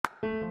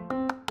Hello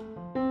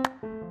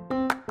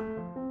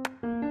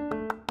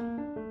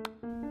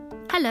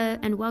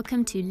and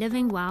welcome to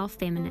Living While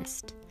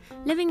Feminist.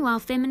 Living While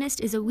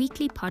Feminist is a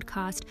weekly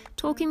podcast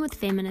talking with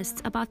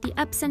feminists about the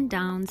ups and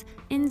downs,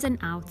 ins and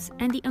outs,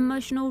 and the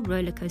emotional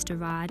rollercoaster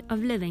ride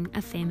of living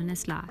a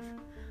feminist life.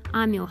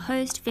 I'm your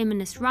host,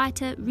 feminist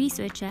writer,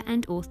 researcher,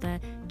 and author,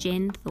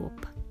 Jen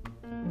Thorpe.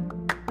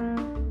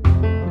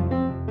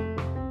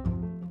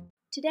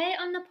 Today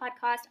on the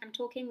podcast, I'm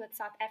talking with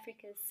South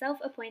Africa's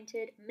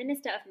self-appointed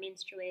Minister of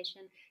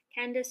Menstruation,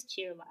 Candace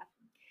Chirwa.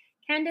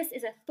 Candace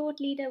is a thought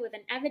leader with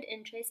an avid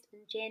interest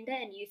in gender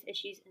and youth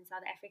issues in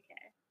South Africa.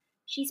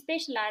 She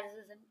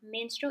specializes in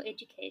menstrual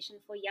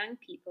education for young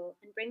people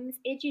and brings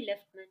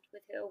eduliftment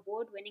with her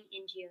award-winning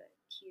NGO,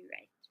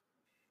 Curate.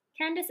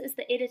 Candace is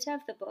the editor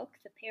of the book,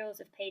 The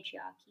Perils of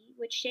Patriarchy,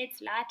 which sheds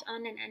light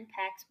on and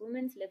unpacks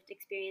women's lived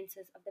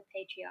experiences of the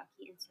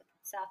patriarchy in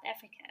South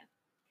Africa.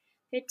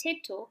 Her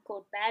TED Talk,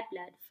 called Bad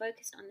Blood,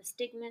 focused on the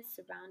stigmas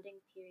surrounding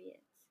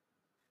periods.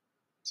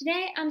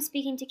 Today, I'm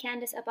speaking to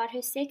Candace about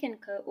her second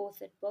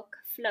co-authored book,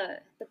 Flow,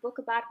 the book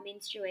about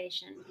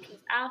menstruation, which was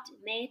out in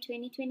May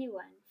 2021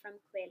 from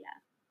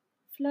Kwela.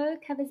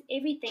 Flow covers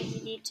everything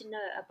you need to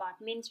know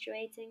about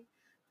menstruating,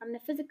 from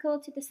the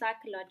physical to the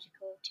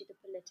psychological to the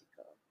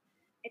political.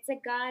 It's a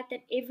guide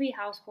that every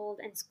household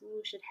and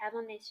school should have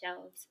on their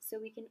shelves so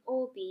we can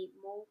all be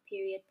more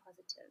period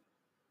positive.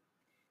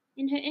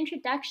 In her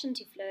introduction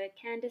to Flow,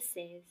 Candace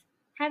says,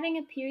 having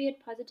a period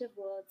positive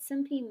world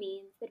simply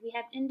means that we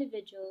have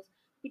individuals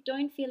who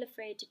don't feel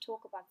afraid to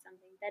talk about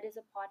something that is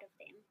a part of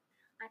them.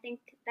 I think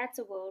that's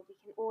a world we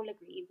can all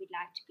agree we'd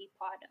like to be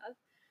part of.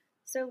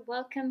 So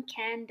welcome,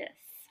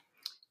 Candace.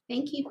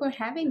 Thank you for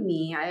having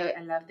me.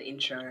 I love the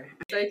intro. I'm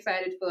so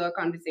excited for our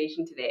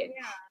conversation today.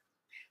 Yeah.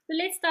 So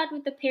let's start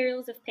with The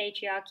Perils of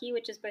Patriarchy,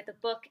 which is both a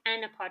book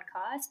and a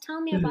podcast. Tell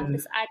me about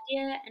this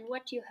idea and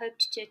what you hope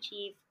to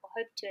achieve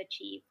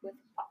with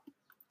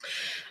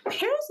POP.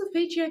 Perils of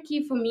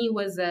Patriarchy for me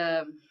was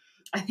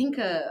I think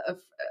a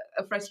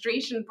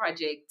frustration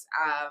project.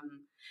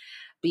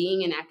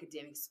 Being in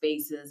academic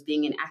spaces,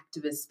 being in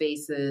activist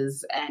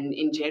spaces, and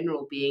in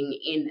general being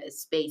in a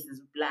space as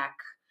a Black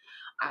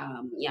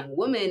young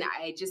woman,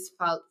 I just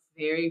felt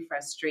very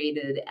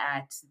frustrated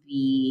at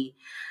the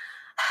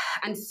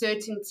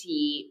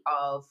uncertainty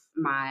of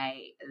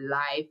my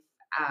life,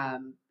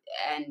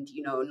 and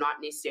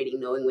not necessarily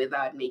knowing whether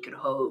I'd make it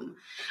home.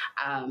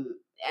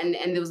 And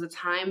there was a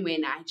time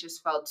when I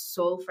just felt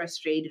so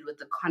frustrated with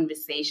the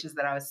conversations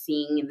that I was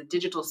seeing in the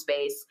digital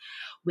space,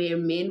 where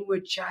men were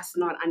just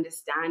not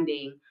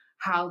understanding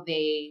how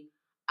they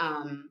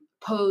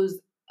pose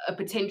a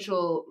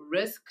potential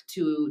risk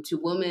to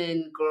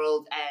women,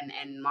 girls,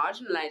 and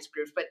marginalized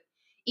groups, but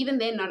even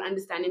then not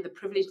understanding the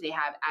privilege they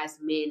have as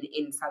men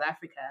in South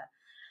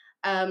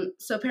Africa.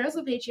 So Perils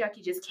of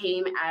Patriarchy just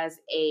came as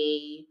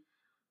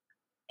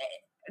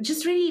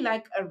just really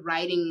like a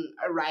writing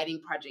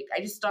project.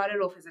 I just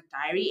started off as a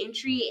diary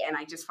entry, and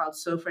I just felt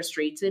so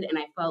frustrated, and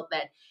I felt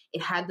that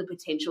it had the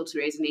potential to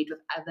resonate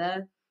with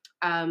other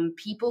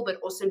people, but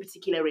also in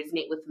particular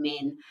resonate with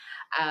men.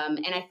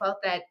 And I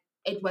felt that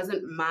it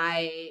wasn't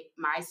my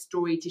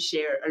story to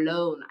share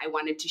alone. I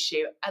wanted to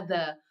share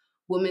other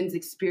women's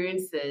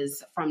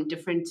experiences from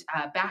different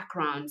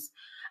backgrounds,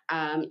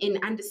 in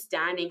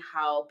understanding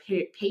how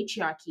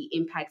patriarchy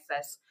impacts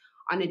us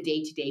on a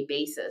day-to-day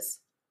basis.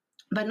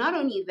 But not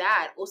only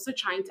that, also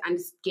trying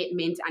to get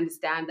men to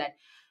understand that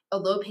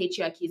although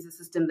patriarchy is a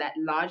system that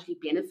largely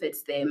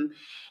benefits them,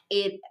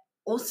 it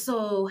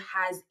also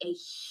has a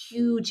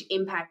huge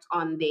impact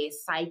on their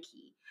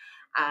psyche.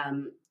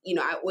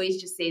 I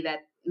always just say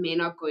that men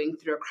are going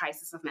through a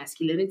crisis of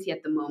masculinity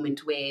at the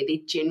moment, where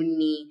they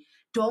genuinely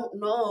don't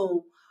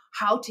know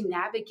how to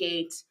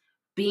navigate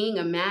being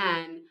a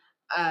man.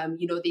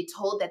 They're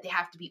told that they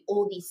have to be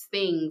all these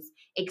things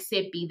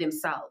except be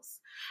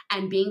themselves.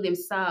 And being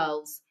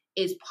themselves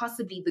is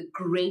possibly the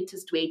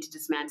greatest way to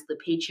dismantle the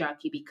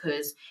patriarchy,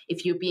 because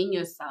if you're being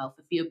yourself,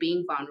 if you're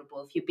being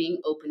vulnerable, if you're being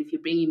open, if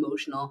you're being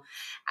emotional,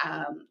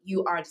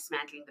 you are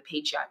dismantling the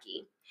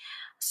patriarchy.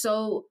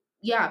 So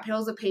yeah,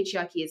 Perils of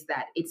Patriarchy is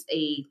that. It's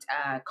a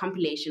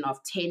compilation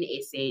of 10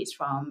 essays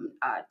from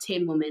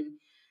 10 women,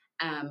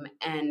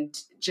 and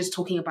just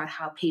talking about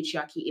how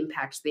patriarchy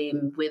impacts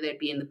them, whether it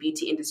be in the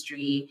beauty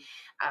industry,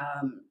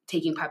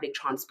 taking public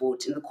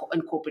transport,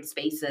 in corporate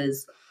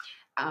spaces,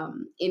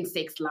 in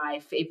sex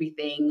life,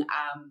 everything.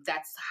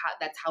 That's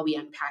how we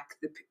unpack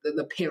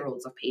the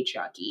perils of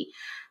patriarchy.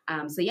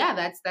 So yeah,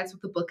 that's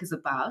what the book is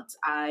about.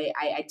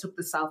 I took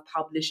the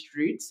self-published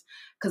route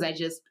because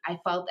I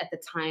felt at the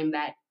time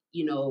that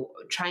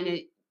trying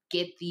to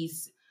get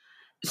these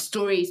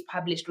stories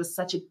published was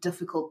such a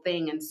difficult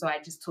thing, and so I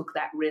just took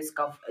that risk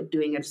of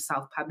doing it a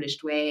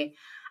self-published way.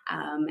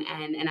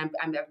 And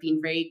I've been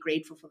very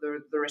grateful for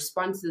the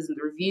responses and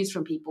the reviews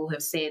from people who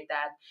have said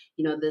that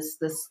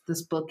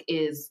this book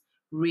is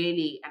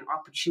really an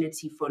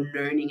opportunity for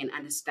learning and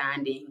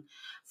understanding,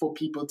 for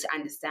people to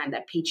understand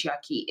that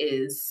patriarchy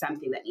is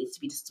something that needs to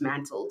be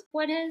dismantled.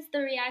 What has the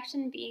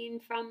reaction been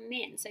from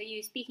men? So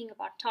you're speaking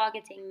about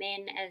targeting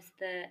men as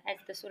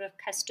the sort of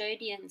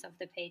custodians of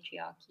the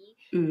patriarchy.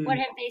 What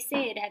have they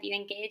said? Have you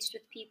engaged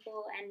with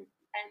people, and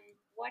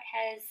what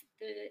has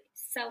the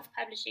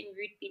self-publishing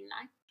route been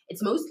like?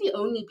 It's mostly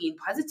only been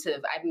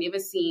positive. I've never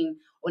seen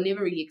or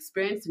never really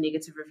experienced a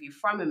negative review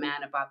from a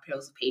man about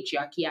Perils of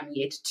Patriarchy. I'm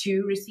yet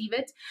to receive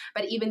it.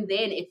 But even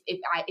then, if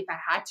I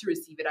had to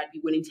receive it, I'd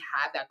be willing to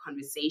have that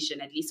conversation,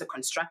 at least a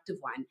constructive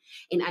one,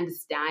 in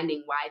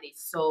understanding why they're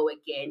so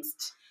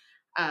against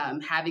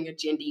having a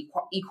gender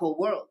equal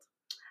world.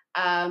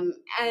 And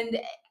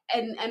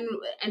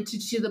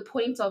to the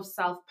point of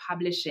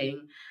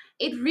self-publishing,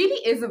 it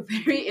really is a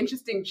very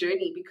interesting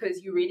journey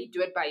because you really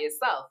do it by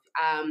yourself.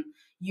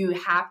 You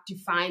have to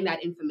find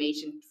that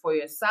information for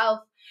yourself.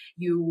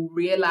 You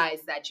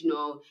realize that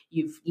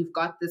you've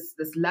got this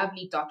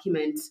lovely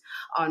document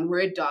on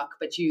Word doc,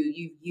 but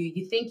you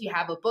think you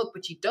have a book,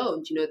 but you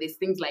don't. There's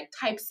things like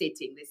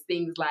typesetting. There's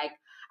things like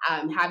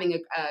having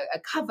a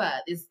cover.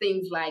 There's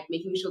things like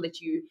making sure that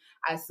you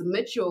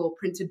submit your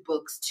printed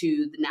books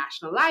to the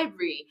National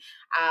Library.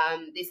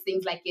 There's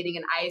things like getting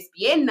an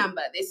ISBN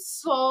number. There's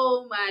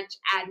so much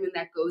admin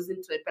that goes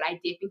into it, but I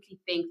definitely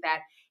think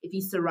that if you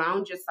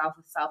surround yourself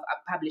with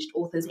self-published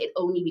authors, it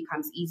only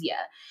becomes easier.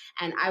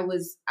 And I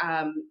was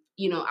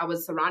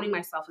surrounding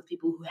myself with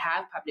people who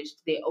have published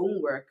their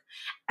own work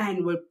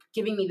and were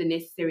giving me the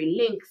necessary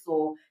links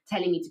or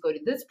telling me to go to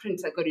this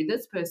printer, go to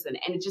this person.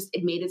 And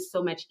it made it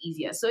so much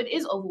easier. So it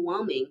is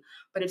overwhelming.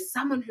 But if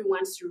someone who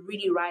wants to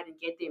really write and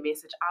get their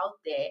message out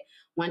there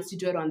wants to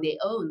do it on their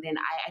own, then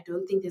I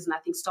don't think there's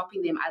nothing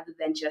stopping them other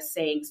than just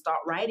saying, start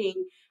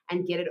writing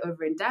and get it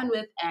over and done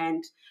with,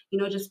 and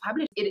just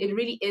publish. It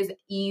really is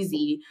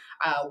easy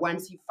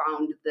once you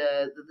found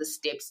the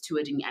steps to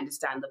it and you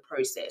understand the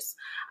process.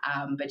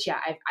 But yeah,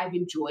 I've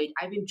enjoyed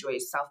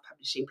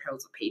self-publishing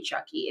Perils of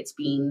Patriarchy. It's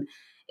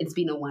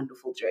been a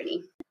wonderful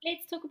journey.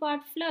 Let's talk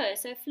about Flow.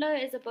 So Flow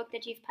is a book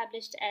that you've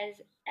published as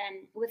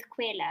with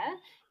Kwela,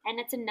 and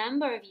it's a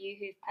number of you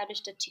who've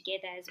published it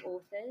together as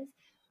authors.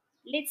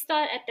 Let's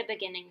start at the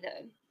beginning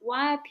though.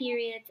 Why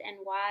periods and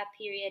why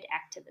period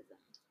activism?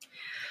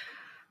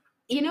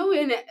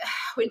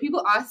 When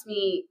people ask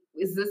me,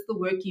 is this the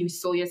work you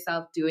saw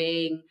yourself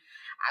doing?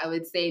 I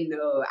would say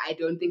no. I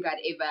don't think I'd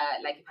ever,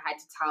 if I had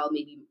to tell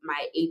maybe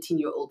my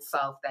 18-year-old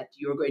self that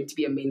you're going to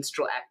be a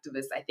menstrual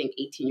activist, I think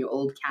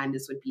 18-year-old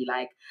Candace would be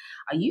like,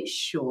 are you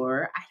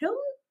sure? I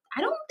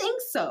don't think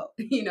so,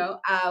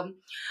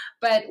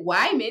 But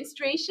why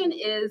menstruation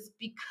is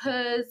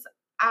because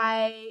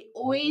I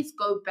always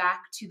go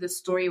back to the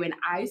story when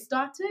I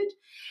started.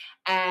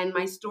 And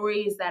my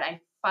story is that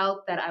I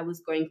felt that I was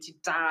going to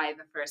die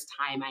the first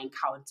time I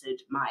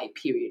encountered my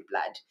period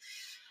blood.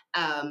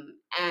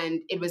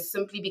 And it was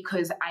simply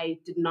because I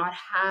did not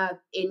have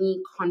any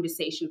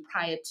conversation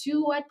prior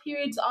to what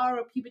periods are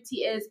or puberty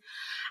is.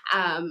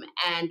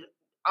 And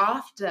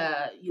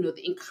after,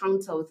 the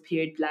encounter with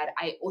period blood,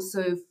 I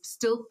also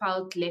still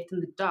felt left in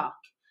the dark.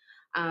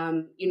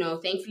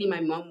 Thankfully my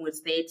mom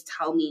was there to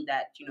tell me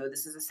that,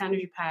 this is a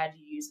sanitary pad,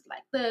 you use it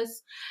like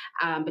this.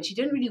 But she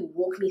didn't really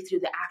walk me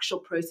through the actual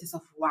process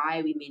of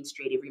why we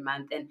menstruate every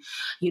month. And,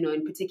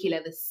 in particular,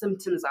 the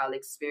symptoms I'll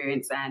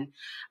experience and,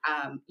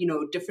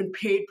 different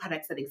period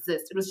products that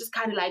exist. It was just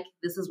kind of like,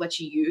 this is what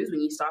you use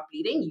when you start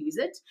bleeding, use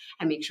it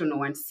and make sure no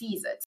one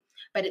sees it.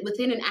 But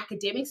within an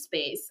academic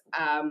space,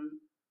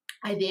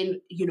 I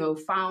then,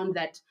 found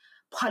that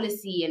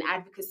policy and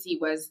advocacy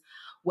was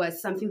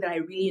something that I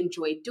really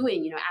enjoyed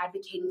doing,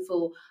 advocating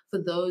for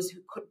those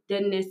who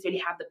didn't necessarily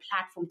have the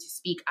platform to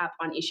speak up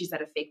on issues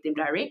that affect them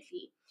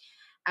directly.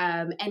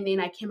 And then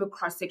I came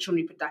across sexual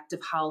and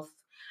reproductive health.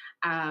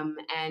 And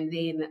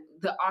then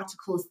the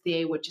articles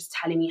there were just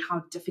telling me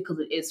how difficult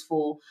it is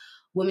for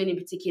women in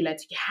particular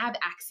to have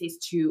access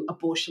to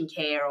abortion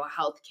care or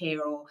health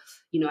care or,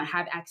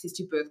 have access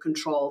to birth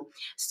control.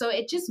 So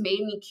it just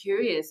made me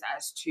curious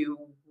as to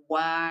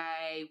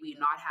why we're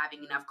not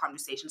having enough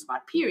conversations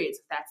about periods,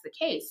 if that's the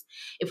case.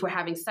 If we're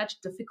having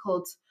such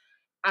difficult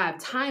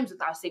times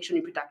with our sexual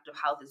and reproductive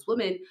health as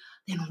women,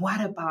 then what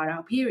about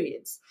our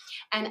periods?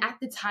 And at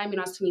the time when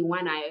I was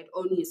 21, I had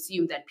only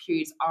assumed that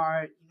periods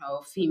are,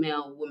 a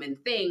female woman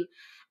thing.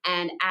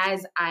 And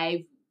as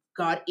I've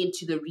got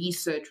into the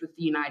research with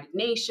the United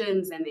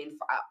Nations and then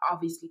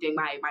obviously doing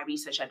my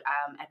research at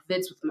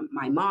WITS with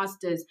my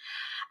master's,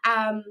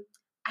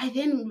 I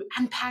then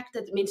unpacked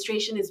that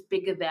menstruation is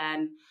bigger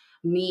than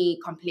me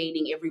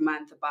complaining every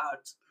month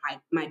about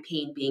my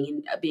pain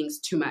being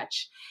too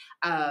much.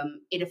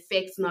 It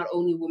affects not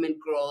only women,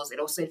 girls, it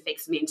also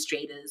affects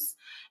menstruators.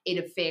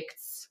 It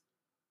affects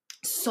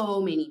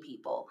so many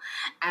people.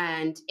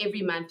 And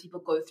every month people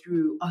go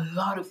through a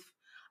lot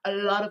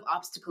of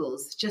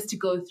obstacles just to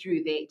get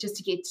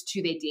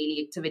to their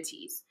daily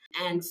activities.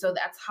 And so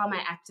that's how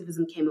my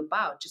activism came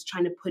about, just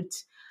trying to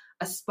put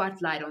a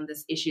spotlight on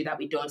this issue that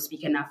we don't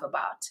speak enough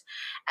about.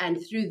 And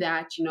through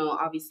that,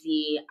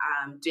 obviously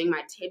doing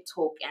my TED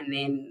talk and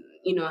then,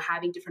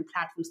 having different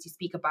platforms to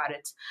speak about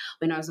it.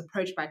 When I was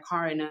approached by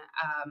Karen,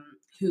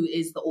 who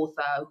is the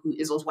author, who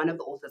is also one of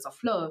the authors of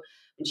Flow,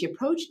 when she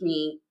approached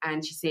me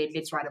and she said,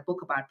 let's write a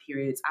book about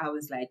periods, I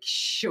was like,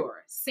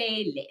 sure,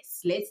 say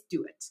less, let's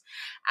do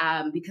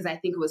it. Because I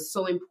think it was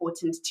so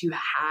important to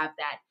have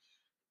that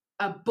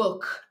a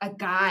book, a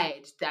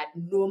guide that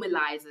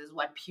normalizes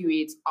what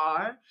periods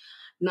are,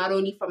 not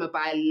only from a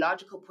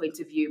biological point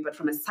of view, but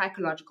from a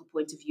psychological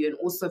point of view and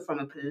also from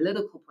a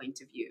political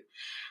point of view.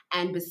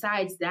 And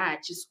besides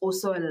that, just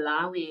also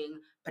allowing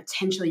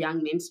potential young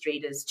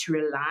menstruators to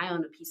rely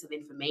on a piece of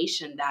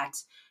information that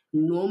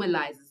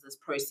normalizes this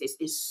process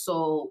is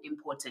so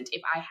important.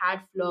 If I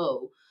had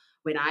Flow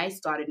when I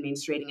started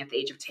menstruating at the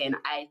age of 10,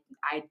 I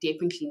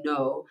definitely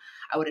know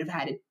I would have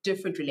had a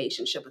different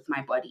relationship with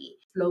my body.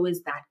 Flow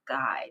is that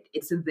guide.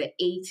 It's the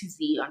A to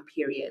Z on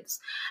periods,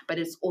 but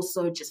it's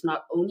also just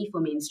not only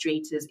for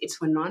menstruators, it's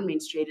for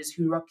non-menstruators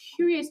who are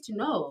curious to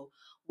know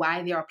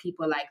why there are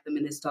people like the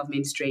Minister of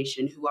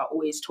Menstruation who are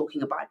always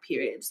talking about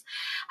periods,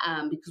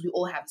 because we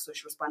all have a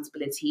social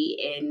responsibility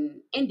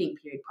in ending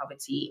period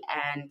poverty,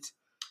 and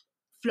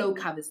Flow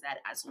covers that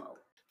as well.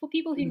 For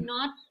people who are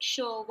not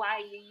sure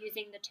why you're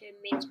using the term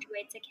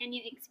menstruator, can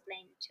you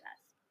explain it to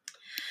us?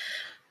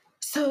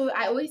 So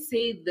I always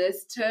say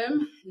this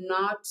term,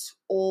 not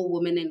all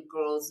women and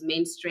girls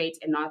menstruate,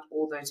 and not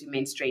all those who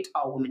menstruate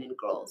are women and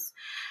girls.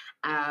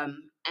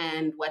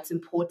 And what's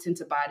important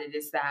about it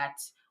is that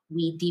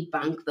we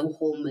debunk the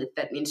whole myth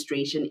that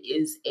menstruation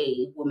is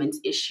a woman's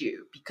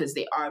issue, because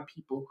there are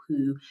people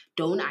who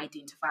don't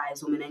identify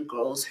as women and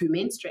girls who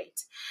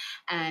menstruate.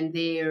 And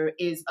there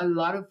is a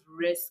lot of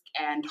risk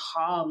and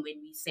harm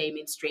when we say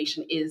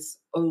menstruation is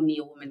only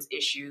a woman's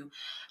issue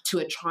to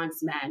a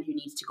trans man who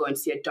needs to go and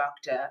see a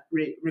doctor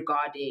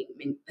regarding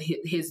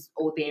his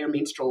or their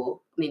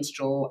menstrual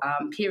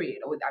period,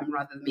 or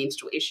rather the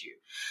menstrual issue.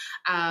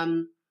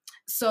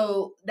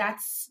 So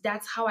that's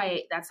how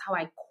I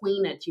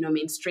coin it.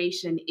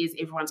 Menstruation is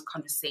everyone's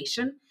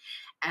conversation,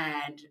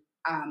 and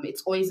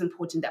it's always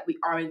important that we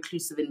are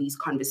inclusive in these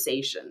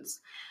conversations.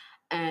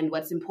 And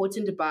what's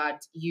important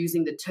about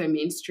using the term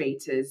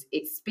menstruators,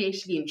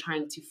 especially in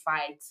trying to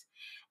fight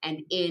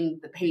and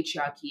end the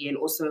patriarchy and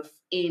also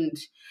end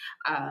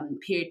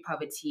period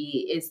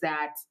poverty, is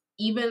that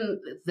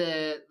even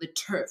the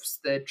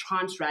TERFs, the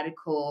trans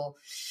radical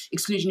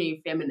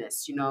exclusionary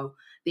feminists,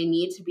 they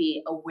need to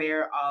be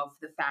aware of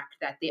the fact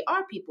that there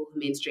are people who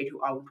menstruate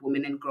who are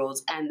women and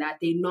girls, and that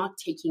they're not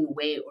taking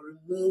away or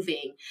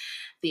removing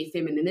their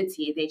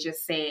femininity. They're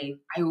just saying,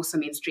 I also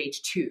menstruate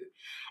too.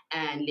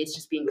 And let's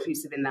just be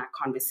inclusive in that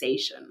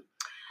conversation.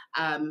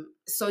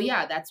 So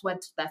yeah, that's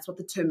what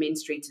the term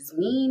menstruators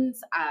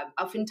means.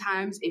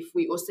 Oftentimes, if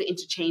we also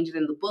interchange it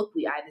in the book,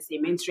 we either say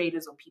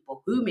menstruators or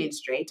people who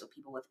menstruate or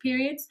people with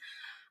periods.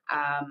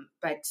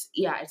 But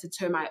yeah, it's a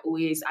term I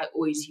always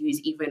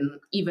use,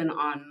 even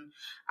on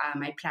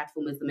my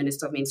platform as the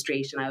Minister of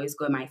Menstruation. I always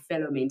go my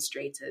fellow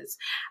menstruators,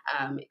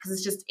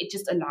 because it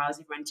just allows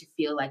everyone to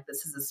feel like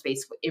this is a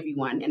space for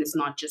everyone, and it's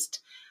not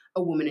just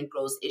a woman and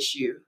girls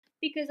issue.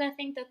 Because I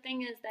think the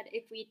thing is that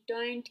if we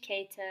don't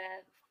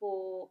cater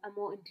for a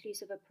more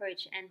inclusive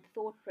approach and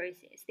thought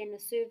process, then the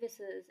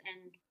services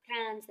and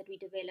plans that we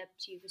develop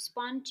to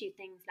respond to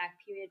things like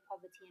period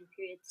poverty and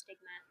period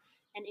stigma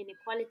and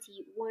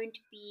inequality won't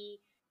be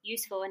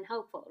useful and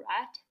helpful,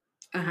 right?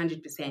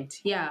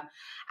 100%, yeah.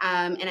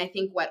 And I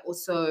think what we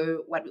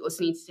also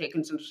need to take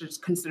into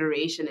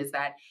consideration is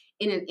that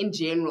in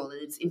general, in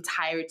its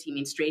entirety,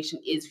 menstruation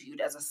is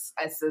viewed as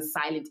a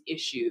silent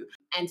issue,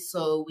 and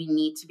so we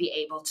need to be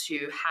able to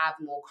have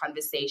more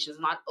conversations,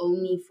 not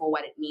only for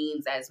what it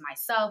means as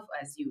myself,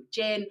 as you,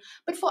 Jen,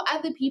 but for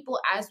other people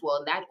as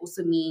well. That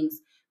also means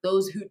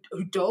those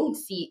who don't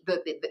see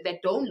that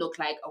don't look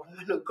like a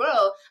woman or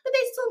girl, but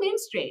they still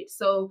menstruate.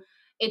 So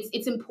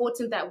it's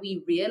important that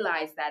we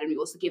realize that, and we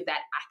also give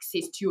that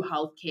access to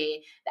healthcare,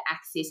 the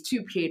access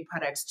to period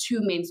products,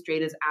 to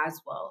menstruators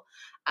as well.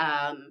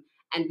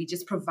 And we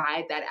just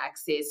provide that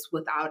access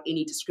without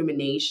any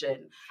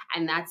discrimination.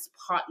 And that's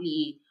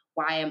partly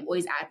why I'm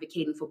always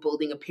advocating for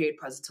building a period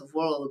positive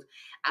world,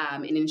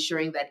 and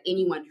ensuring that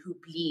anyone who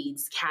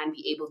bleeds can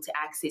be able to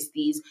access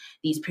these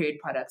period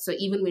products. So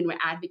even when we're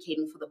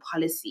advocating for the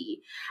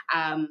policy,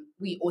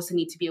 we also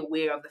need to be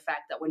aware of the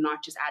fact that we're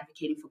not just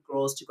advocating for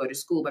girls to go to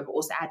school, but we're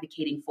also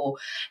advocating for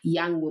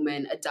young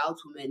women, adult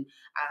women,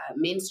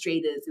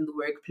 menstruators in the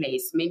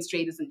workplace,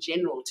 menstruators in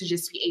general, to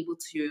just be able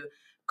to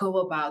go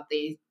about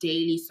their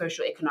daily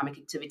social economic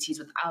activities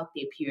without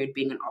their period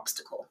being an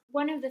obstacle.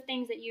 One of the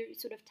things that you're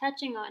sort of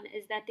touching on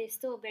is that there's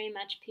still very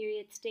much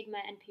period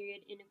stigma and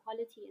period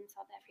inequality in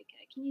South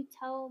Africa. Can you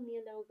tell me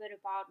a little bit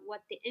about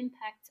what the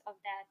impacts of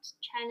that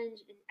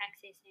challenge in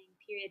accessing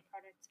period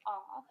products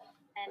are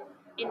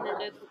in the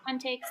local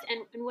context,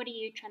 and what are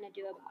you trying to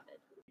do about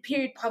it?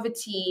 Period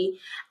poverty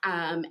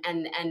and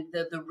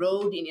the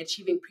road in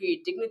achieving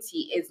period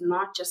dignity is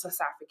not just a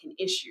South African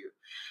issue.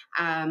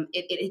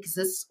 It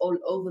exists all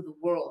over the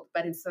world,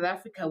 but in South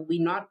Africa,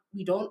 we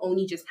don't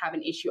only just have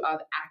an issue of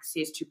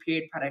access to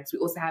period products. We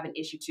also have an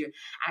issue to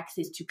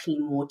access to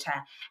clean water,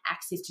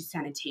 access to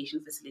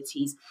sanitation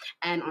facilities,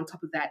 and on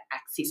top of that,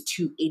 access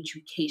to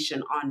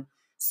education on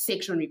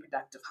sexual and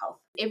reproductive health.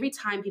 Every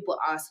time people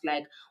ask,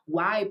 like,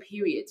 why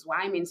periods,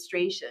 why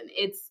menstruation,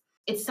 it's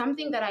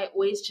something that I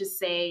always just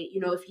say,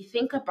 if you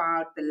think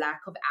about the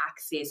lack of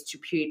access to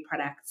period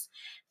products,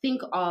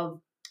 think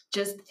of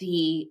just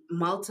the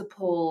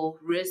multiple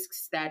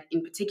risks that,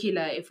 in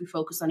particular, if we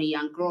focus on a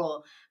young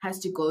girl, has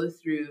to go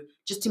through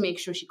just to make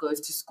sure she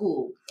goes to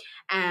school.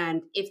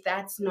 And if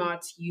that's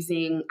not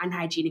using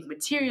unhygienic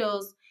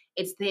materials,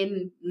 it's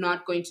then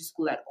not going to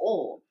school at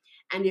all.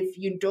 And if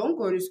you don't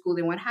go to school,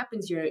 then what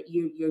happens? You're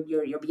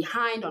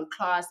behind on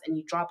class and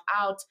you drop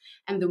out.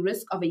 And the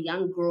risk of a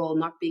young girl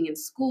not being in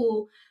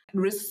school,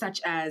 risks such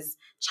as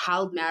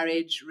child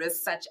marriage,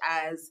 risks such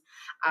as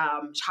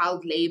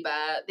child labor.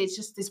 There's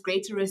just this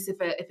greater risk if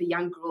a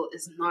young girl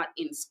is not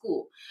in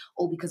school,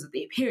 or because of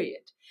their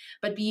period.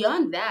 But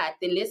beyond that,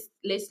 then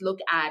let's look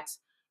at,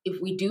 if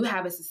we do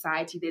have a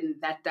society then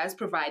that does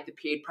provide the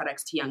period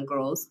products to young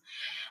girls,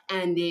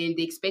 and then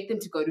they expect them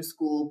to go to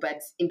school,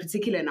 but in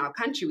particular in our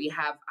country, we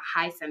have a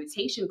high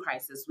sanitation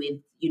crisis with,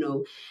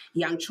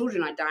 young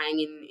children are dying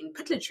in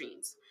pit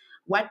latrines.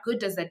 What good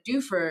does that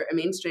do for a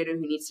menstruator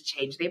who needs to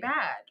change their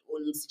pad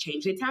or needs to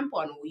change their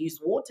tampon or use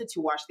water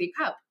to wash their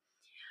cup?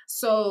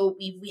 So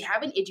we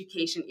have an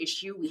education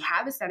issue, we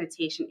have a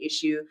sanitation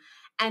issue,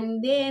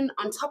 and then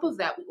on top of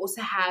that, we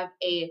also have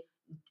a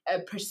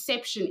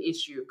perception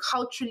issue,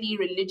 culturally,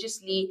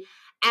 religiously,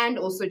 and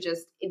also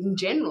just in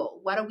general.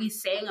 What are we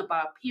saying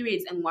about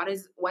periods, and what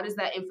is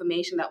that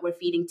information that we're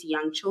feeding to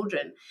young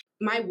children?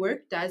 My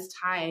work does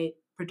tie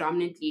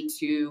predominantly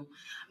to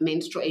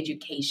menstrual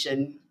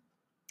education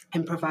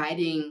and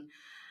providing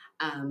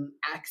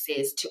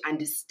access to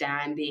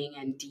understanding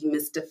and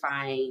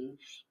demystifying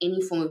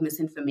any form of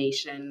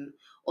misinformation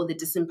or the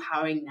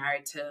disempowering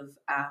narrative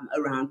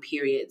around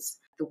periods.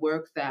 The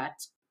work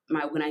that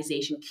my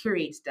organization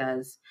Curate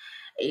does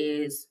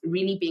is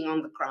really being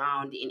on the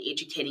ground in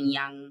educating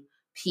young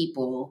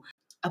people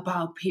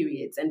about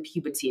periods and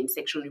puberty and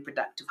sexual and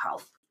reproductive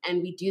health.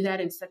 And we do that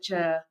in such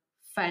a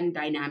fun,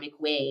 dynamic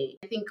way.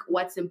 I think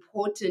what's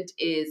important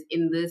is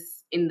in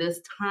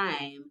this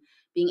time,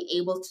 being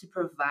able to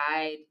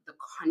provide the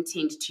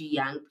content to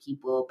young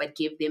people, but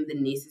give them the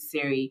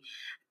necessary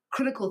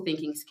critical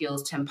thinking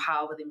skills to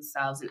empower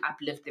themselves and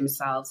uplift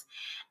themselves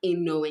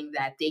in knowing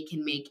that they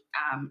can make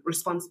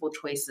responsible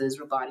choices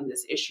regarding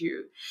this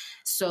issue.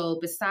 So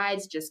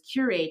besides just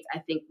Curate, I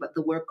think that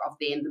the work of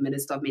the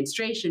Minister of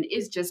Menstruation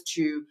is just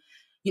to,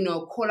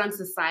 call on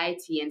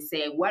society and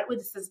say, what would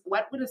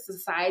a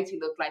society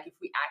look like if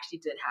we actually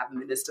did have a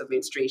Minister of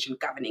Menstruation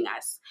governing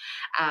us?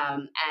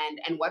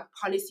 And what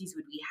policies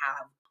would we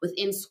have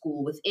within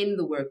school, within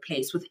the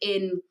workplace,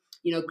 within,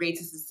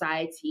 greater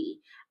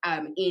society,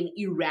 in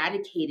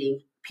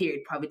eradicating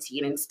period poverty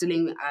and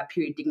instilling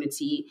period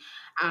dignity,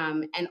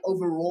 and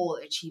overall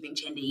achieving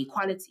gender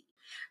equality.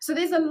 So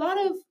there's a lot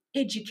of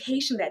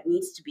education that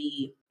needs to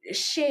be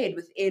shared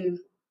within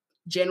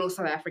general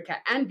South Africa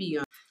and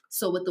beyond.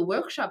 So with the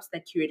workshops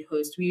that Curate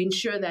hosts, we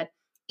ensure that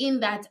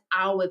in that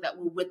hour that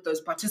we're with those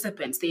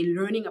participants, they're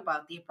learning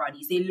about their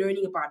bodies, they're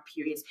learning about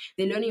periods,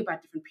 they're learning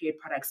about different period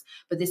products,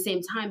 but at the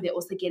same time, they're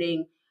also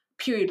getting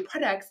period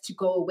products to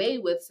go away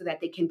with so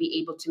that they can be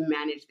able to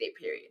manage their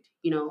period,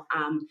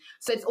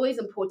 So it's always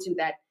important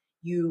that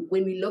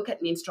when we look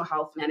at menstrual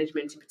health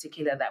management in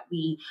particular, that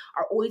we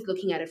are always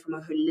looking at it from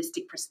a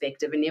holistic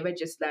perspective and never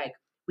just like,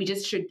 we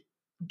just should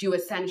do a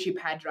sanitary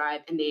pad drive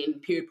and then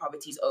period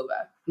poverty is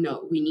over.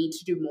 No, we need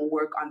to do more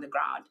work on the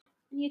ground.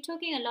 You're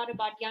talking a lot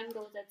about young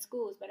girls at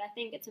schools, but I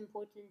think it's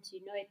important to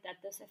note that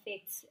this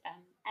affects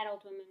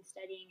adult women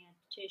studying at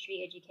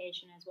tertiary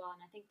education as well.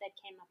 And I think that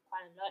came up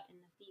quite a lot in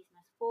the Fees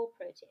Must Fall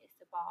protest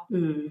about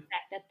the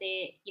fact that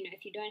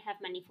if you don't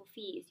have money for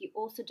fees, you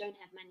also don't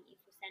have money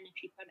for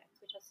sanitary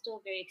products, which are still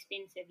very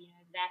expensive,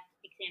 that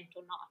exempt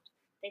or not.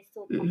 They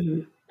still cost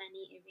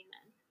money every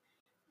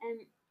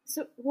month.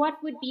 So what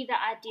would be the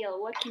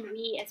ideal? What can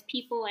we as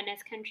people and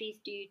as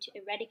countries do to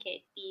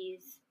eradicate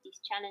these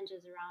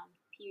challenges around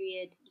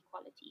period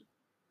equality?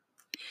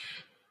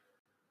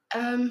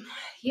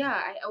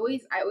 I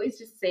always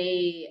just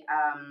say,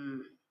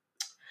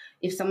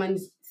 if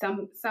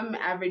some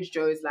average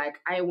Joe is like,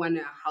 I want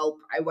to help,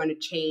 I want to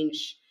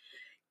change,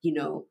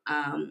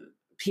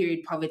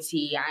 period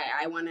poverty,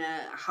 I want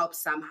to help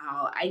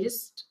somehow.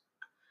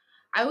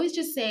 I always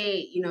just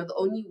say, the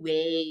only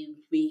way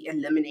we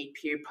eliminate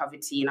period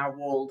poverty in our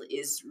world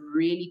is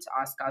really to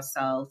ask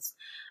ourselves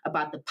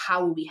about the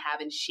power we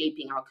have in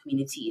shaping our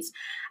communities.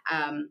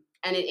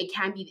 And it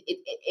can be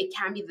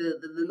the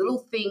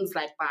little things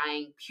like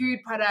buying period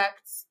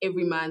products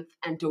every month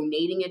and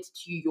donating it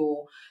to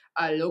your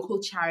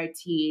local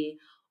charity,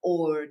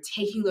 or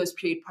taking those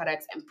period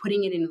products and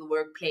putting it into the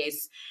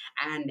workplace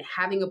and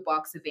having a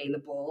box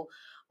available,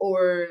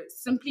 or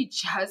simply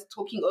just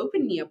talking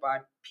openly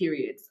about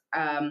periods.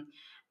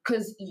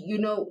 Because,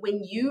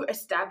 when you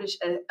establish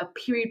a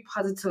period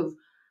positive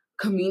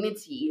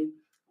community,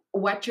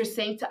 what you're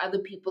saying to other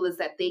people is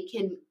that they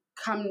can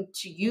come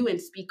to you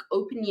and speak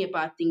openly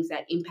about things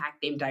that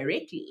impact them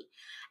directly.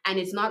 And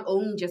it's not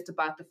only just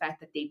about the fact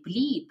that they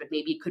bleed, but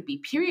maybe it could be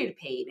period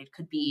pain. It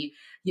could be,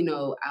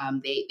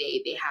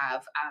 they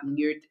have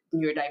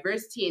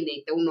neurodiversity and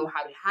they don't know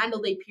how to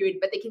handle their period,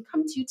 but they can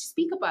come to you to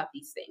speak about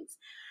these things.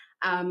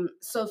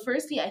 So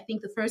firstly, I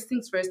think the first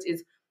things first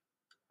is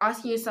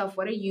asking yourself,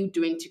 what are you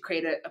doing to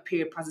create a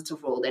period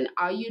positive world? And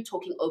are you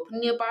talking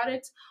openly about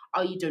it?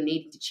 Are you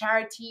donating to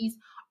charities?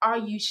 Are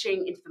you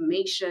sharing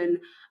information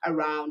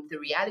around the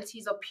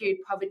realities of period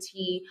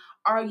poverty?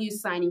 Are you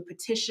signing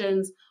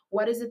petitions?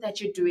 What is it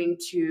that you're doing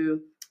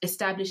to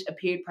establish a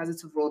period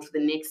positive world for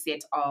the next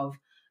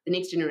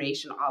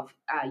generation of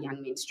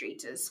young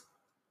menstruators?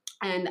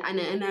 And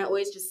I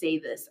always just say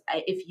this: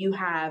 if you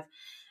have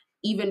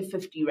even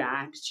 50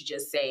 rand to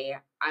just say,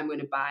 I'm going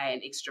to buy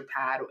an extra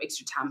pad or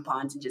extra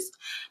tampons and just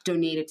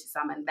donate it to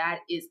someone, that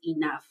is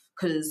enough,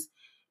 because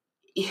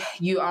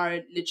you are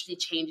literally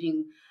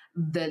changing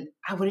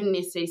I wouldn't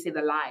necessarily say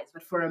the lives,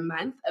 but for a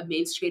month, a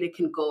menstruator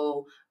can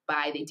go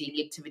by their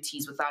daily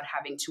activities without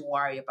having to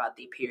worry about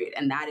their period.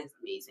 And that is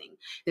amazing.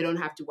 They don't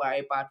have to worry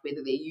about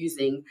whether they're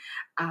using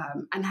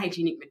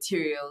unhygienic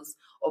materials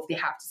or if they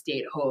have to stay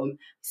at home.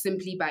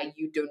 Simply by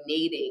you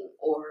donating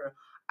or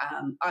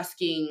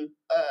asking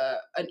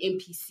an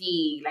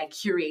NPC like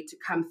Curate to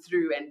come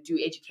through and do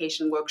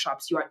education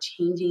workshops, you are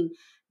changing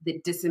the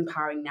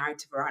disempowering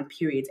narrative around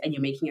periods and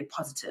you're making it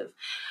positive.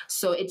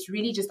 So it's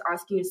really just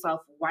asking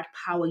yourself what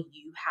power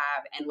you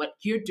have and what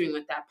you're doing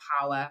with that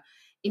power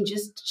in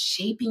just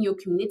shaping your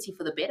community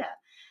for the better.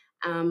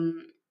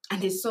 And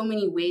there's so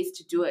many ways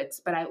to do it,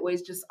 but I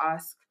always just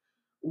ask,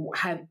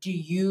 do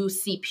you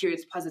see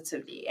periods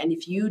positively? And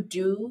if you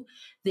do,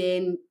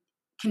 then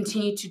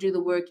continue to do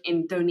the work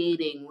in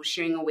donating or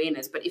sharing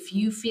awareness. But if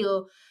you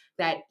feel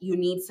that you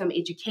need some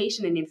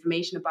education and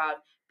information about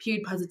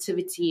period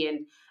positivity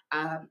and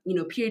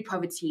period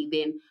poverty,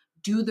 then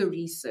do the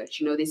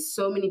research. There's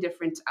so many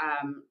different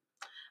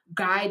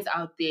guides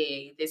out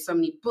there. There's so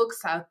many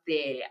books out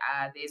there.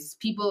 There's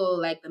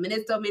people like the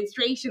Minister of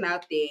Menstruation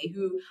out there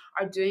who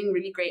are doing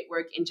really great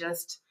work in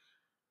just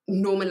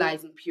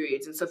normalizing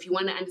periods. And so if you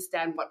want to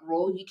understand what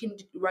role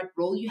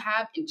you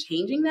have in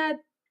changing that,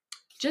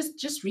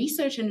 just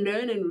research and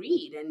learn and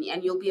read,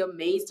 and you'll be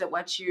amazed at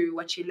what you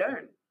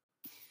learn.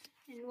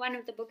 And one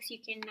of the books you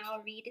can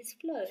now read is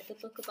Flow, the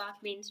book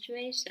about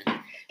menstruation.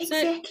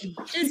 Exactly.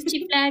 So just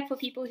to flag for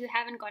people who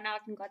haven't gone out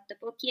and got the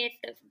book yet,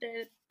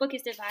 the book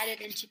is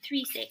divided into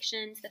 3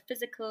 sections: the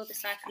physical, the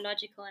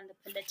psychological, and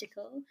the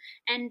political.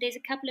 And there's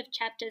a couple of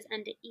chapters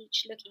under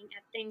each looking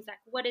at things like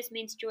what is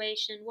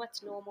menstruation,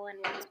 what's normal and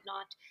what's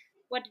not,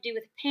 what to do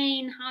with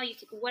pain,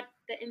 what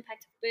the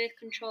impact of birth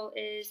control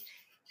is,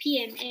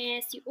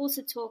 PMS. You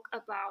also talk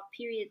about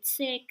period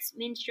sex,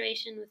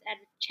 menstruation with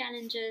added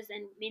challenges,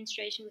 and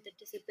menstruation with a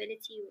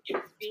disability, which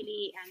was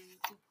really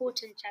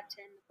important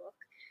chapter in the book.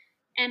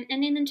 And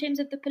then in terms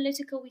of the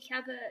political, you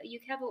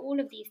cover all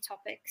of these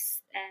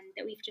topics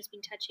that we've just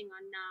been touching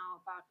on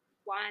now about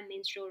why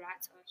menstrual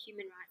rights are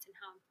human rights and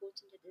how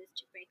important it is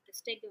to break the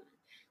stigma.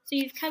 So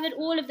you've covered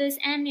all of this,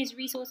 and there's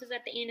resources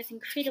at the end. It's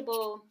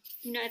incredible.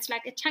 It's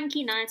like a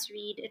chunky, nice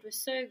read. It was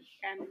so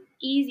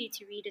easy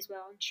to read as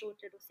well in short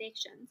little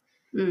sections.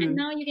 And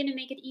now you're going to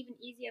make it even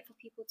easier for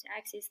people to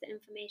access the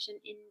information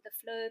in the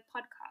Flow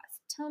podcast.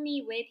 Tell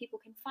me where people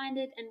can find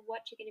it and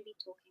what you're going to be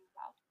talking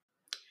about.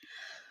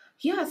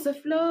 Yeah, so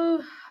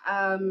Flow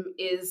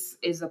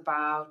is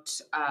about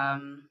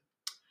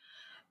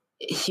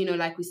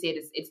like we said,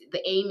 it's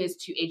the aim is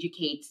to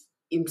educate,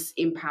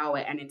 empower,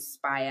 and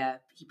inspire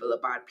people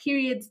about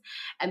periods.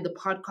 And the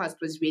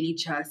podcast was really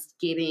just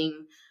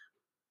getting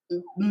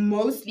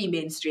mostly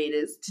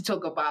menstruators to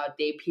talk about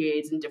their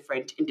periods in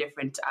different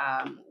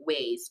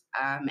ways,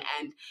 and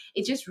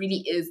it just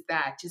really is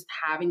that, just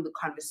having the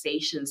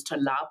conversations to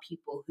allow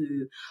people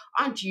who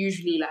aren't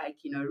usually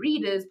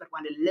readers but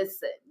want to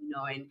listen,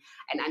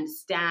 and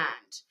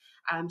understand,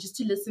 just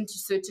to listen to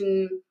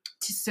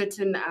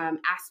certain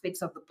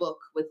aspects of the book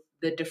with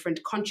the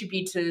different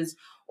contributors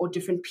or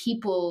different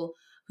people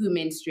who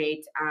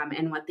menstruate,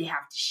 and what they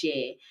have to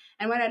share.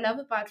 And what I love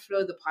about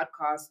Flow, the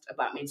podcast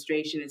about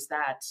menstruation, is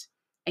that,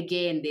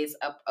 again, there's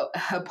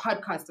a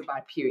podcast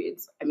about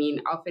periods. I mean,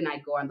 often I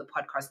go on the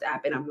podcast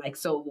app and I'm like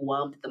so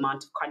overwhelmed at the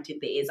amount of content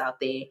there is out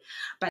there.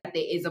 But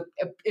there is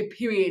a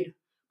period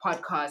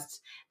podcast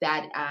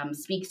that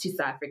speaks to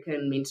South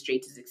African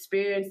menstruators'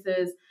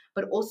 experiences,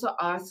 but also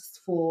asks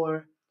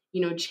for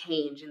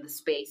change in the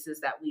spaces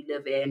that we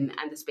live in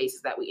and the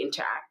spaces that we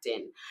interact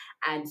in.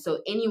 And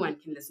so anyone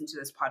can listen to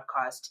this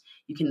podcast.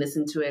 You can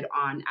listen to it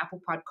on Apple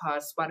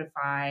Podcasts,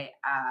 Spotify,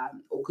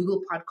 or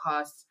Google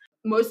Podcasts.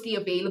 Mostly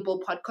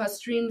available podcast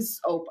streams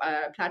or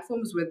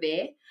platforms were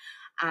there.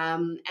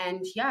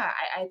 And yeah,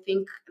 I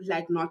think,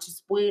 like, not to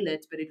spoil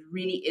it, but it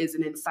really is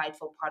an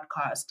insightful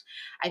podcast.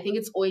 I think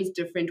it's always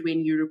different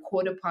when you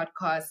record a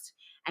podcast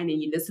and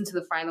then you listen to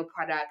the final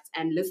product.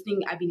 And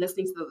I've been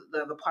listening to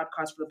the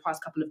podcast for the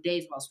past couple of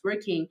days whilst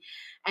working,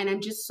 and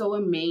I'm just so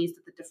amazed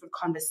at the different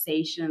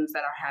conversations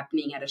that are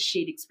happening at a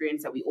shared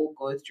experience that we all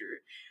go through.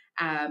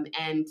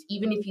 And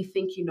even if you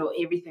think you know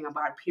everything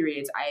about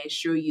periods, I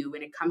assure you,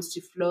 when it comes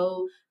to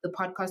Flow, the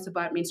podcast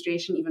about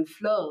menstruation, even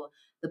Flow,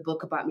 the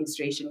book about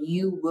menstruation,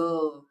 you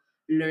will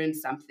learn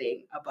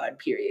something about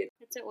period.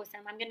 That's so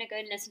awesome. I'm going to go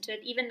and listen to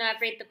it, even though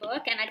I've read the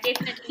book. And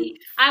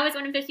I was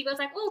one of those people who was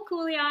like, oh,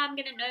 cool, yeah, I'm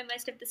going to know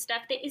most of the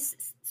stuff. There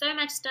is so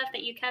much stuff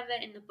that you cover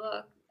in the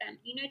book.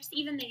 Just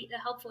even the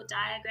helpful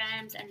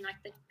diagrams and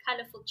like the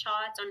colorful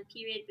charts on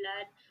period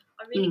blood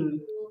are really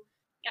cool.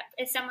 Yeah,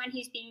 as someone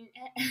who's been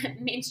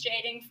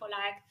menstruating for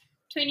like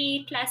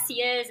 20 plus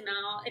years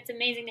now, it's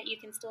amazing that you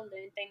can still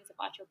learn things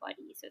about your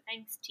body. So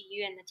thanks to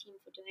you and the team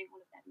for doing all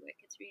of that work.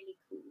 It's really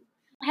cool.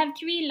 I have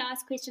 3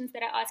 last questions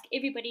that I ask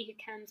everybody who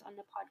comes on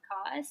the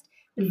podcast.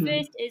 The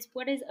first is,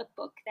 what is a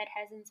book that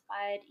has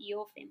inspired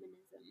your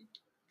feminism?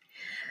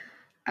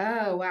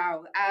 Oh,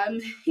 wow.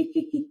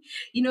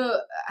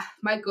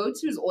 My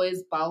go-to is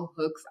always Bell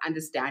Hooks,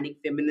 Understanding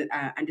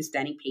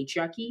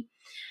Patriarchy.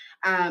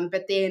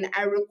 But then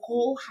I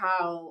recall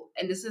how,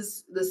 and this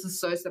is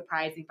so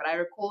surprising, but I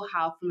recall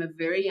how from a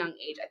very young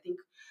age, I think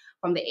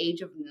from the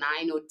age of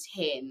 9 or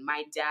 10,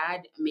 my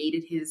dad made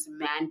it his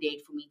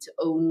mandate for me to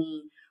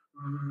only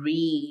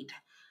read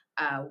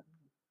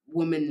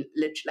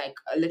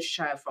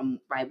literature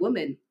by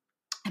women.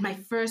 And my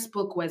first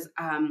book was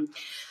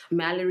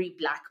Mallory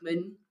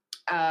Blackman.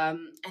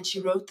 And she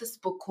wrote this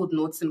book called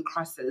Noughts and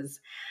Crosses.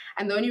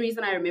 And the only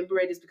reason I remember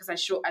it is because I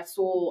saw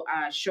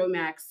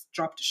Showmax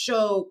dropped a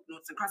show,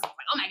 Noughts and Crosses. I was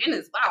like, oh my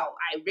goodness, wow,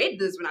 I read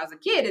this when I was a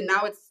kid and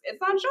now it's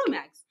on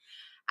Showmax.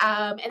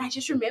 And I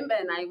just remember,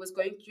 and I was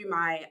going through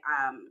my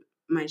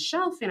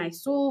shelf and I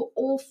saw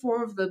all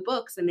 4 of the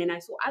books, and then I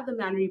saw other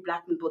Mallory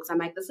Blackman books. I'm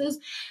like, this is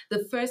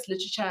the first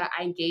literature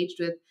I engaged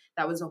with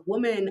that was a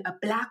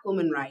Black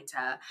woman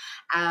writer.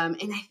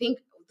 And I think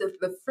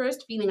the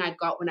first feeling I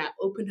got when I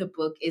opened her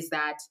book is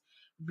that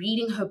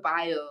reading her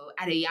bio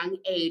at a young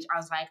age, I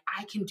was like,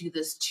 I can do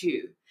this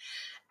too.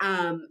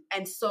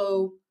 And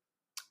so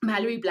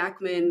Mallory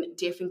Blackman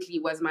definitely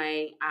was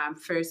my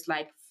first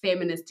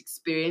feminist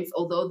experience,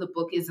 although the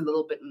book is a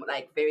little bit more,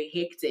 very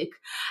hectic.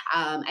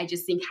 I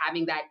just think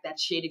having that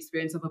shared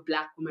experience of a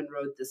Black woman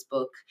wrote this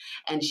book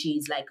and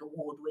she's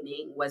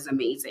award-winning was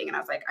amazing. And I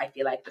was like, I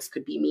feel like this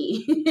could be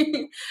me.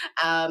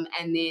 And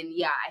then,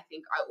 yeah, I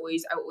think I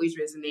always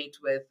resonate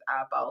with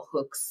Bell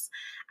Hooks'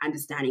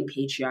 Understanding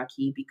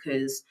Patriarchy,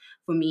 because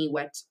for me,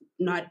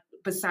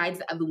 besides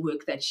the other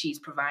work that she's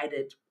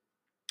provided,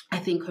 I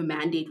think her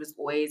mandate was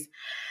always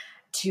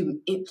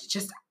to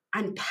just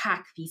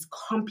unpack these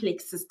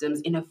complex systems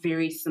in a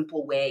very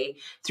simple way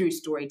through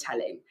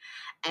storytelling.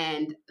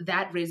 And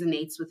that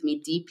resonates with me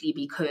deeply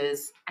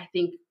because I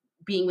think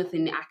being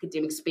within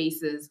academic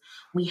spaces,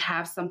 we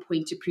have some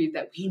point to prove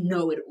that we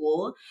know it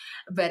all.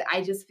 But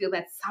I just feel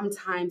that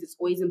sometimes it's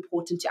always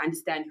important to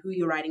understand who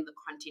you're writing the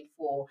content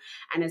for.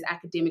 And as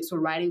academics, we're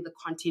writing the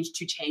content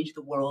to change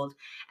the world.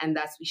 And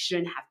thus, we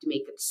shouldn't have to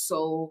make it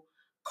so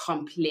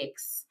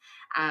complex.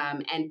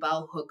 And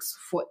Bell Hooks,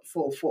 for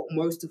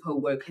most of her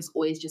work, has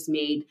always just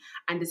made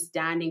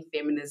understanding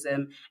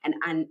feminism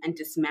and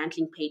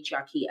dismantling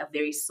patriarchy a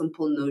very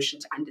simple notion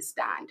to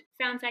understand.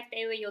 Sounds like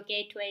they were your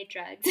gateway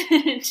drugs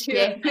to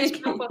a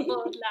much more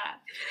fulfilled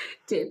life.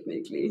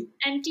 Definitely.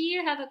 And do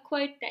you have a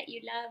quote that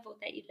you love or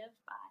that you live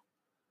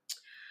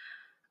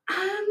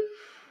by?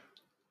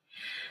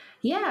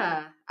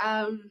 Yeah.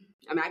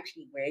 I'm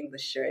actually wearing the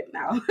shirt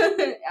now,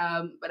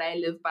 but I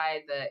live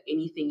by the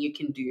anything you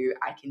can do,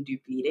 I can do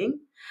bleeding.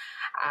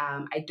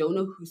 I don't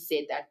know who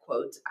said that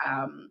quote.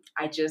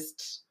 I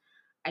just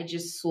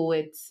saw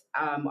it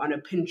on a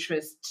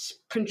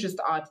Pinterest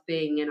art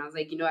thing, and I was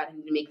like, I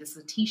need to make this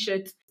a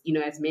t-shirt.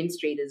 As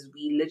menstruators,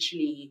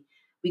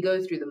 we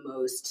go through the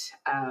most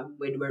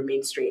when we're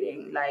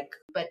menstruating.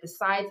 But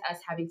besides us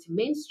having to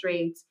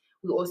menstruate,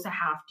 we also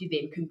have to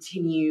then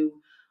continue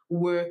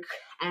work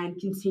and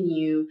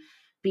continue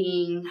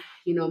being,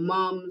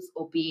 moms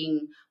or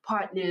being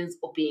partners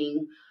or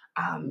being,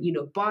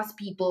 boss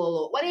people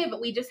or whatever.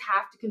 We just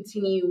have to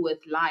continue with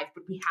life,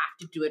 but we have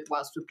to do it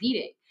whilst we're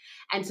bleeding.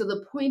 And so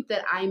the point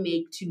that I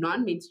make to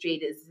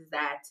non-menstruators is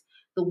that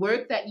the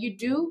work that you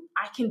do,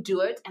 I can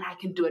do it and I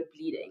can do it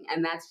bleeding.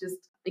 And that's just,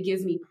 it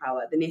gives me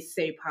power, the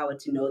necessary power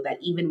to know that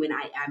even when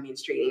I am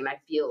menstruating and I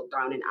feel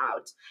down and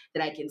out,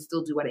 that I can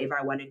still do whatever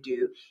I want to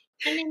do.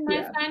 And then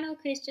my final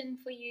question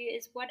for you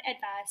is, what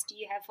advice do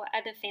you have for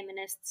other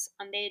feminists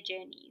on their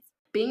journeys?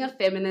 Being a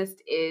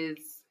feminist is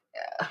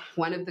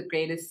one of the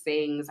greatest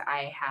things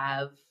I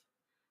have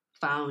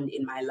found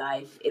in my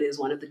life. It is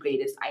one of the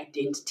greatest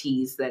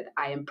identities that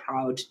I am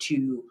proud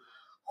to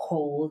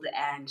hold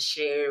and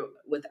share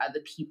with other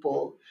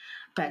people.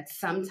 But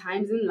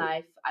sometimes in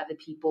life, other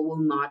people will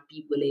not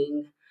be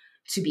willing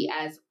to be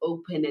as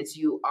open as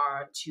you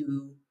are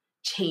to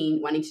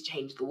wanting to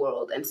change the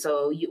world. And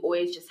so you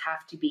always just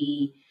have to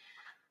be,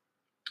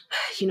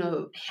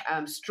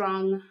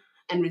 strong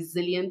and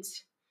resilient.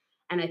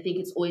 And I think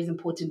it's always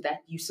important that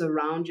you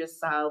surround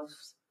yourself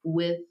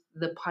with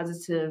the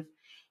positive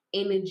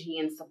energy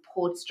and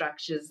support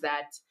structures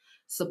that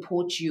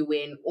support you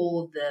when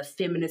all the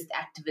feminist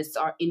activists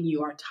in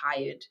you are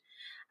tired.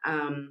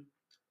 And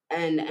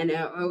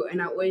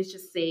I always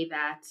just say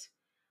that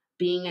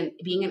being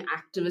an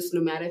activist,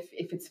 no matter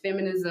if it's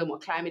feminism or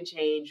climate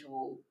change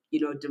or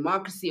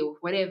democracy or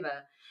whatever,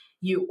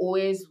 you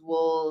always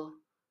will.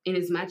 In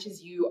as much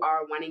as you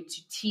are wanting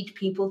to teach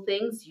people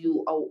things,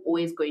 you are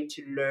always going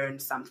to learn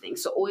something.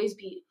 So always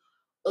be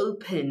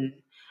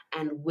open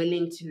and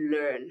willing to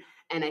learn.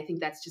 And I think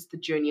that's just the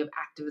journey of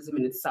activism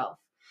in itself,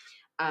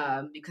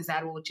 because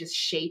that will just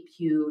shape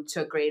you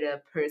to a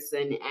greater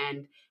person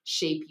and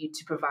shape you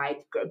to provide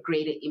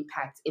greater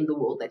impact in the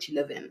world that you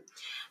live in.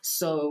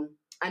 So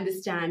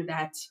understand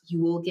that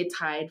you will get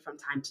tired from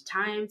time to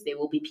time. There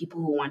will be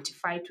people who want to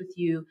fight with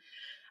you.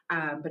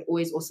 But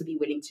always also be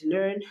willing to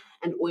learn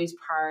and always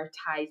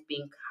prioritize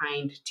being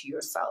kind to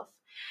yourself.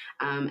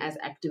 As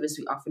activists,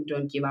 we often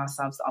don't give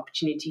ourselves the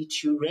opportunity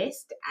to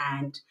rest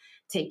and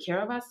take care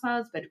of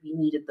ourselves, but we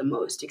need it the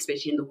most,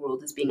 especially in the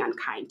world is being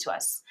unkind to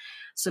us.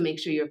 So make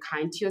sure you're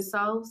kind to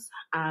yourselves,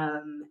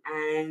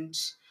 and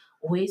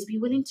always be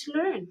willing to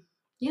learn.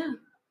 Yeah.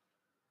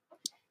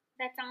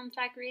 That sounds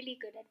like really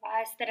good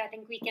advice that I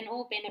think we can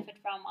all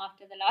benefit from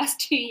after the last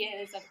 2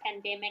 years of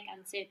pandemic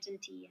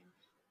uncertainty and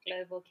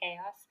global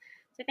chaos.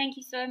 So thank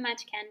you so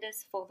much,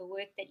 Candice, for the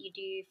work that you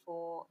do,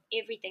 for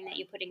everything that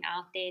you're putting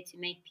out there to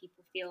make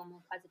people feel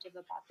more positive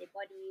about their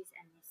bodies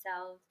and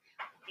themselves.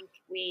 I think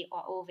we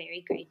are all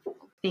very grateful.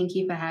 Thank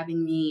you for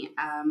having me.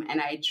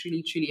 And I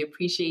truly, truly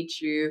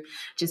appreciate you.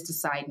 Just a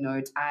side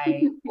note,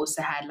 I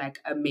also had like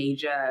a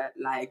major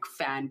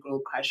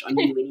fangirl crush on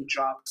you when you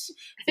dropped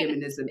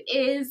Feminism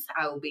Is.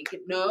 I will make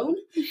it known.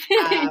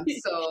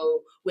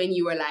 So when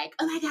you were like,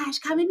 oh my gosh,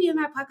 come and be on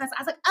my podcast,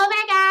 I was like, oh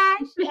my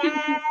gosh,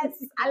 yes,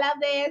 I love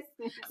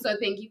this. So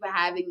thank you for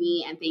having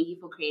me, and thank you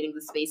for creating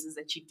the spaces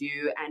that you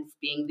do and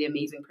being the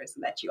amazing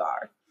person that you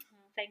are.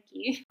 Thank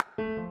you.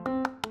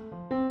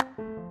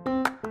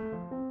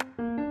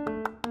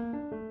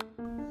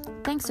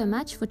 Thanks so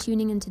much for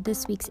tuning into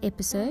this week's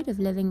episode of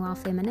Living While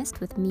Feminist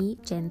with me,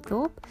 Jen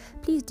Thorpe.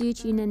 Please do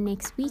tune in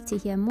next week to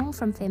hear more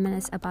from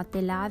feminists about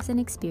their lives and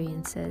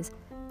experiences.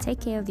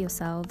 Take care of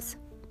yourselves.